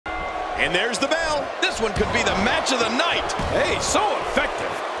And there's the bell. This one could be the match of the night. Hey, so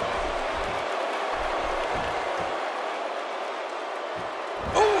effective.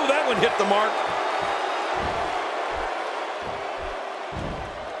 Oh, that one hit the mark.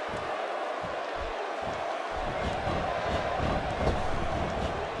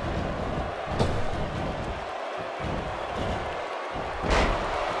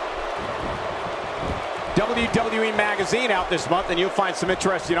 WWE Magazine out this month, and you'll find some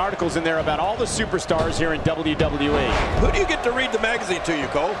interesting articles in there about all the superstars here in WWE. Who do you get to read the magazine to you,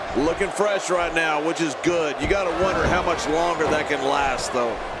 Cole? Looking fresh right now, which is good. You got to wonder how much longer that can last,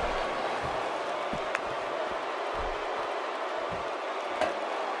 though.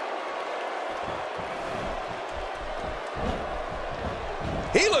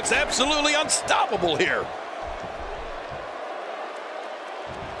 He looks absolutely unstoppable here.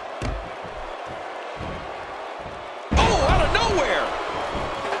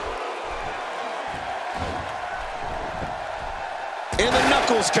 And the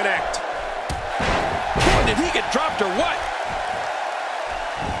knuckles connect. Boy, did he get dropped or what?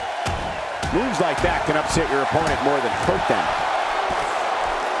 Moves like that can upset your opponent more than hurt them.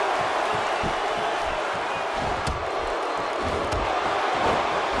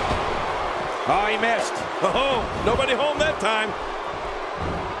 Oh, he missed. Oh, nobody home that time.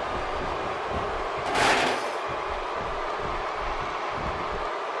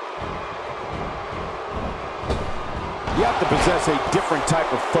 You have to possess a different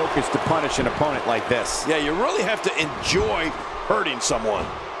type of focus to punish an opponent like this. Yeah, you really have to enjoy hurting someone.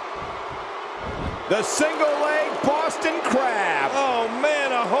 The single leg Boston Crab. Oh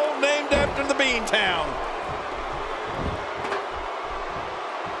man, a hole named after the Beantown.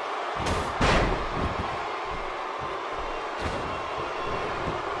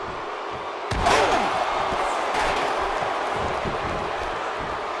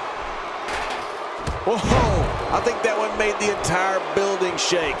 Whoa. I think that one made the entire building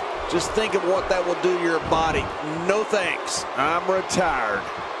shake. Just think of what that will do to your body. No thanks. I'm retired.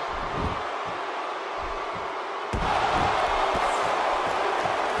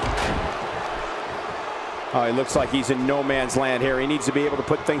 Oh, he looks like he's in no man's land here. He needs to be able to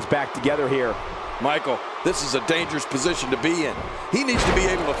put things back together here. Michael, this is a dangerous position to be in. He needs to be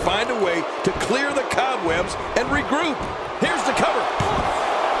able to find a way to clear the cobwebs and regroup. Here's the cover.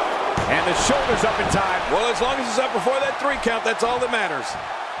 And the shoulder's up in time. Well, as long as he's up before that 3 count, that's all that matters.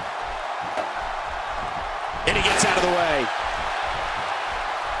 And he gets out of the way.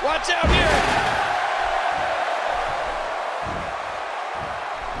 Watch out here.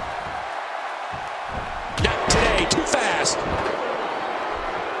 Not today, too fast.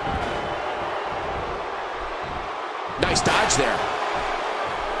 Nice dodge there.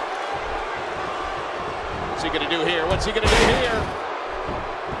 What's he gonna do here? What's he gonna do here?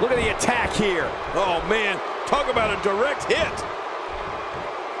 Look at the attack here. Oh, man. Talk about a direct hit.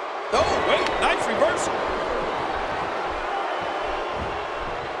 Oh, wait. Nice reversal.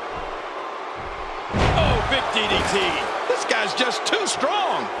 Oh, big DDT. This guy's just too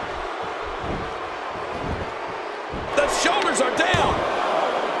strong. The shoulders are down.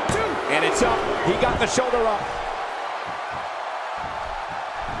 And it's up. He got the shoulder up.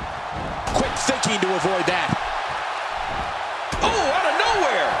 Quick thinking to avoid that. Oh, out of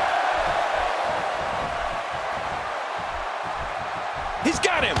nowhere. He's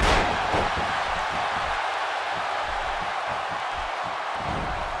got him.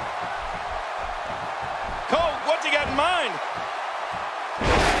 Cole, what's he got in mind?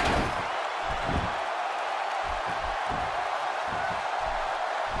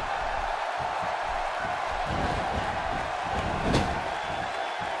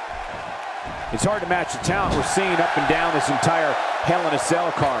 It's hard to match the talent we're seeing up and down this entire Hell in a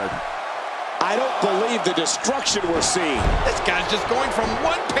Cell card. I don't believe the destruction we're seeing. This guy's just going from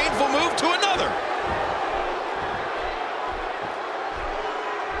one painful move to another.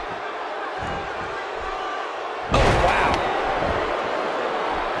 Oh, wow.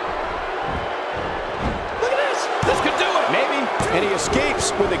 Look at this. This could do it. Maybe. And he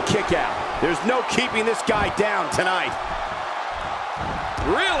escapes with a kick out. There's no keeping this guy down tonight.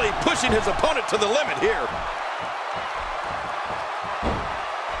 Really pushing his opponent to the limit here.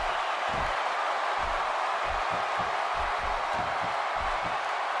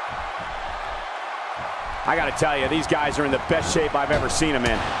 I got to tell you, these guys are in the best shape I've ever seen them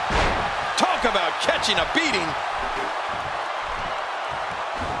in. Talk about catching a beating.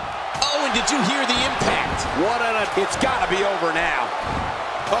 Oh, and did you hear the impact? It's got to be over now.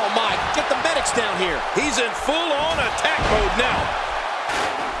 Oh, my. Get the medics down here. He's in full-on attack mode now.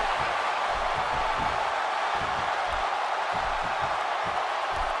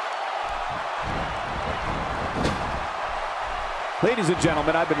 Ladies and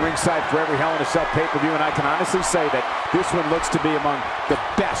gentlemen, I've been ringside for every Hell in a Cell pay-per-view, and I can honestly say that this one looks to be among the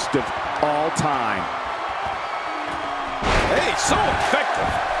best of all time. Hey, so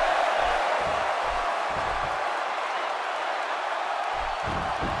effective.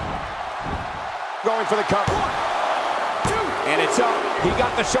 Going for the cover. 1, 2. And it's up. He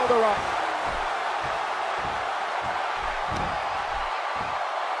got the shoulder up.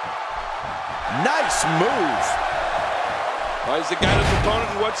 Nice move. Oh, he's the guy his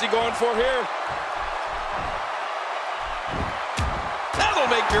opponent, and what's he going for here? That'll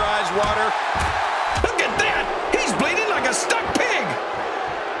make your eyes water. Look at that! He's bleeding like a stuck pig!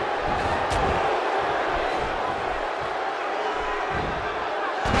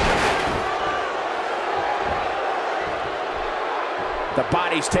 The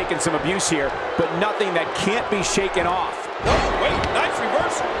body's taking some abuse here, but nothing that can't be shaken off. Oh, wait, nice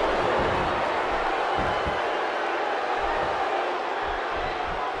reversal.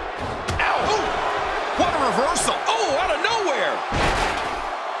 What a reversal! Oh, out of nowhere!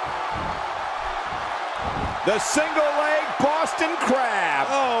 The single-leg Boston Crab.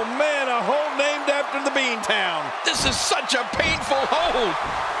 Oh, man, a hold named after the Beantown. This is such a painful hold.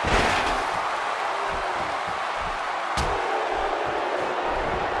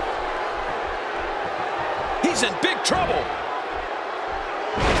 He's in big trouble.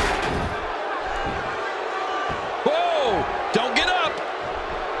 Whoa, don't get up.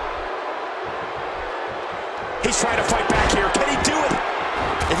 He's trying to fight back here. Can he do it?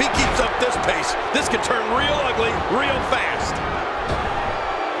 If he keeps up this pace, this could turn real ugly real fast.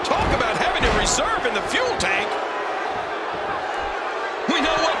 Talk about having a reserve in the fuel tank. We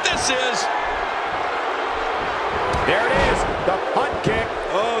know what this is. There it is, the punt kick.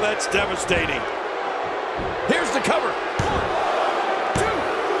 Oh, that's devastating. Here's the cover. 1,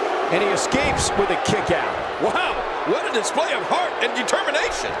 2. And he escapes with a kick out. Wow, what a display of heart and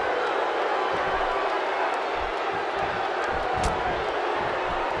determination.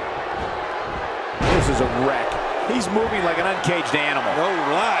 This is a wreck. He's moving like an uncaged animal. No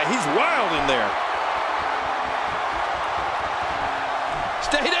lie, he's wild in there.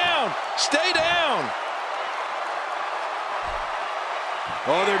 Stay down, stay down.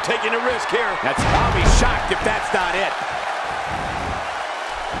 Oh, they're taking a risk here. I'll be shocked if that's not it.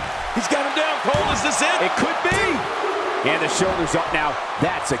 He's got him down, Cole, is this it? It could be. And the shoulder's up now.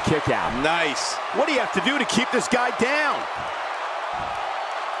 That's a kick out. Nice. What do you have to do to keep this guy down?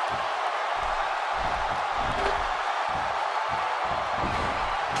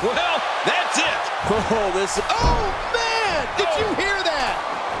 Well, that's it. Oh, oh, man! Did you hear that?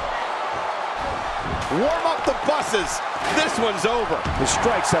 Warm up the buses. This one's over. The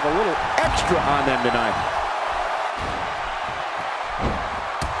strikes have a little extra on them tonight.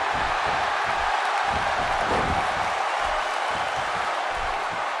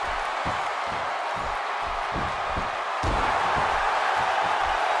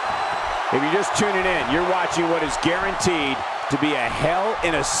 If you're just tuning in, you're watching what is guaranteed to be a Hell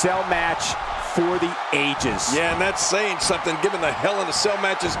in a Cell match for the ages. Yeah, and that's saying something given the Hell in a Cell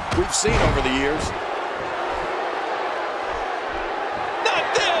matches we've seen over the years.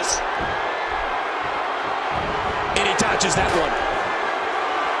 Not this! And he dodges that one.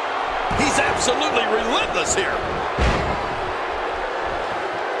 He's absolutely relentless here.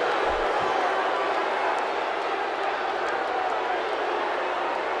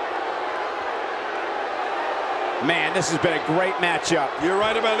 Man, this has been a great matchup. You're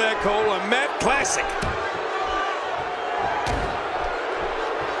right about that, Cole. A Matt classic.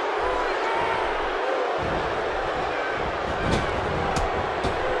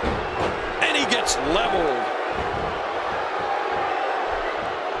 And he gets leveled.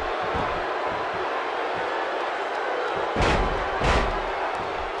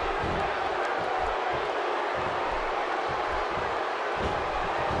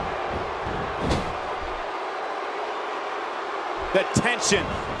 The tension,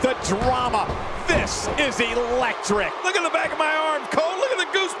 the drama, this is electric. Look at the back of my arm, Cole. Look at the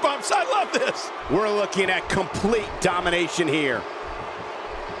goosebumps. I love this. We're looking at complete domination here.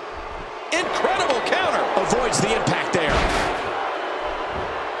 Incredible counter. Avoids the impact there.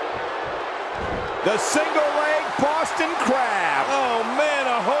 The single-leg Boston Crab. Oh,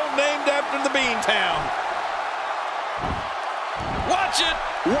 man, a hold named after the Beantown. Watch it.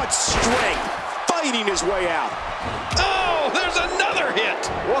 What strength, fighting his way out. Oh, there's another hit.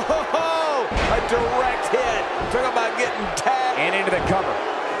 Whoa, a direct hit. Talk about getting tagged. And into the cover.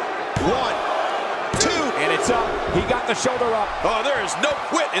 1, 2, and it's up. He got the shoulder up. Oh, there is no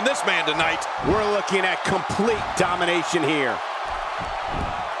quit in this man tonight. We're looking at complete domination here.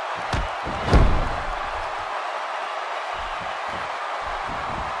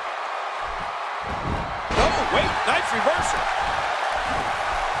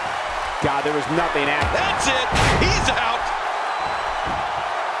 God, there was nothing after. That's it. He's out.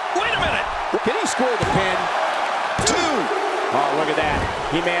 Wait a minute. Can he score the pin? 2. Oh, look at that.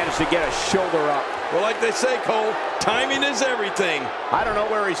 He managed to get a shoulder up. Well, like they say, Cole, timing is everything. I don't know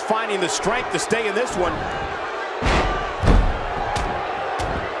where he's finding the strength to stay in this one.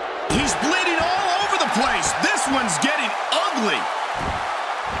 He's bleeding all over the place. This one's getting ugly.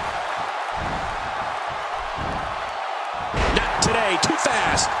 Not today. Too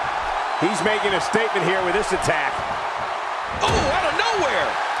fast. He's making a statement here with this attack. Oh, out of nowhere.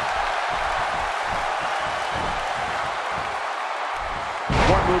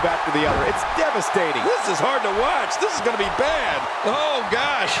 One move after the other. It's devastating. This is hard to watch. This is going to be bad. Oh,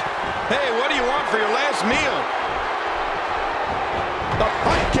 gosh. Hey, what do you want for your last meal? The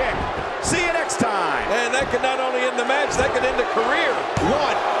punt kick. See you next time. And that could not only end the match, that could end a career. 1,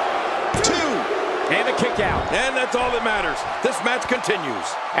 2, and a kick out. And that's all that matters. This match continues.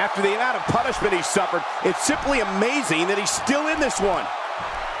 After the amount of punishment he suffered, it's simply amazing that he's still in this one.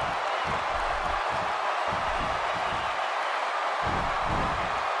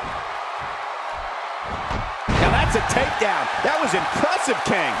 Now that's a takedown. That was impressive,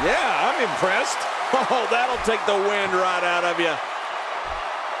 King. Yeah, I'm impressed. Oh, that'll take the wind right out of you.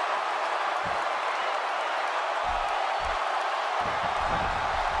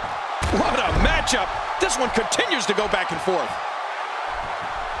 What a matchup. This one continues to go back and forth.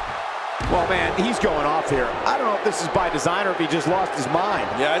 Well, man, he's going off here. I don't know if this is by design or if he just lost his mind.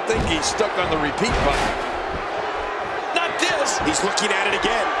 Yeah, I think he's stuck on the repeat button. Not this. He's looking at it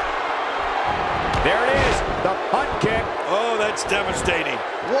again. There it is, the punt kick. Oh, that's devastating.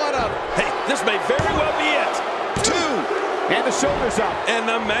 What a... Hey, this may very well be it. 2. And the shoulders up. And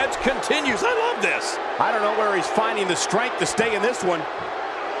the match continues. I love this. I don't know where he's finding the strength to stay in this one.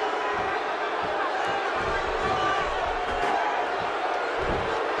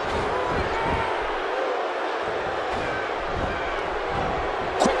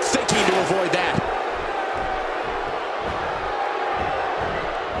 To avoid that.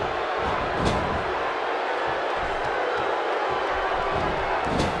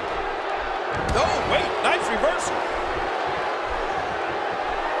 Oh, wait, nice reversal.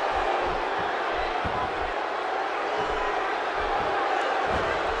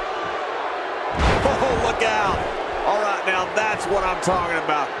 Oh, look out. All right, now that's what I'm talking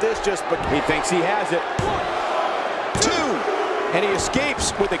about. This just... He thinks he has it. 2. And he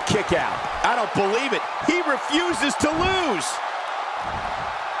escapes with a kick out. I don't believe it. He refuses to lose.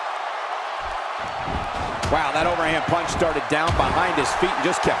 Wow, that overhand punch started down behind his feet and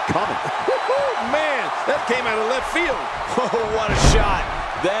just kept coming. Man, that came out of left field. Oh, what a shot.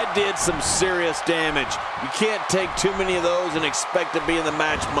 That did some serious damage. You can't take too many of those and expect to be in the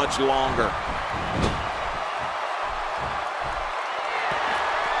match much longer.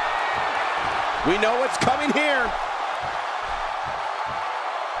 We know what's coming here.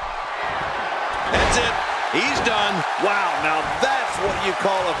 That's it. He's done. Wow, now that's what you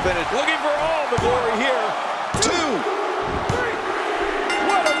call a finish. Looking for all the glory here. 2. 3.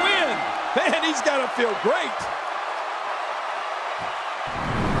 What a win. Man, he's got to feel great.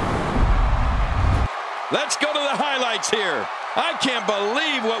 Let's go to the highlights here. I can't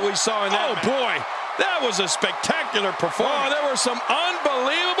believe what we saw in that. Oh, boy. That was a spectacular performance. Oh, there were some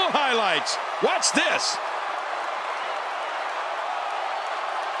unbelievable highlights. Watch this.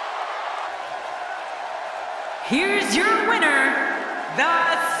 Here's your winner, the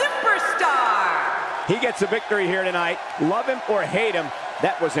Superstar. He gets a victory here tonight. Love him or hate him,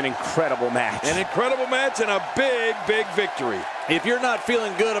 that was an incredible match. An incredible match and a big, big victory. If you're not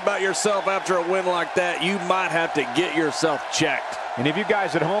feeling good about yourself after a win like that, you might have to get yourself checked. And if you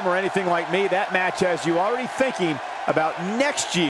guys at home are anything like me, that match has you already thinking about next year.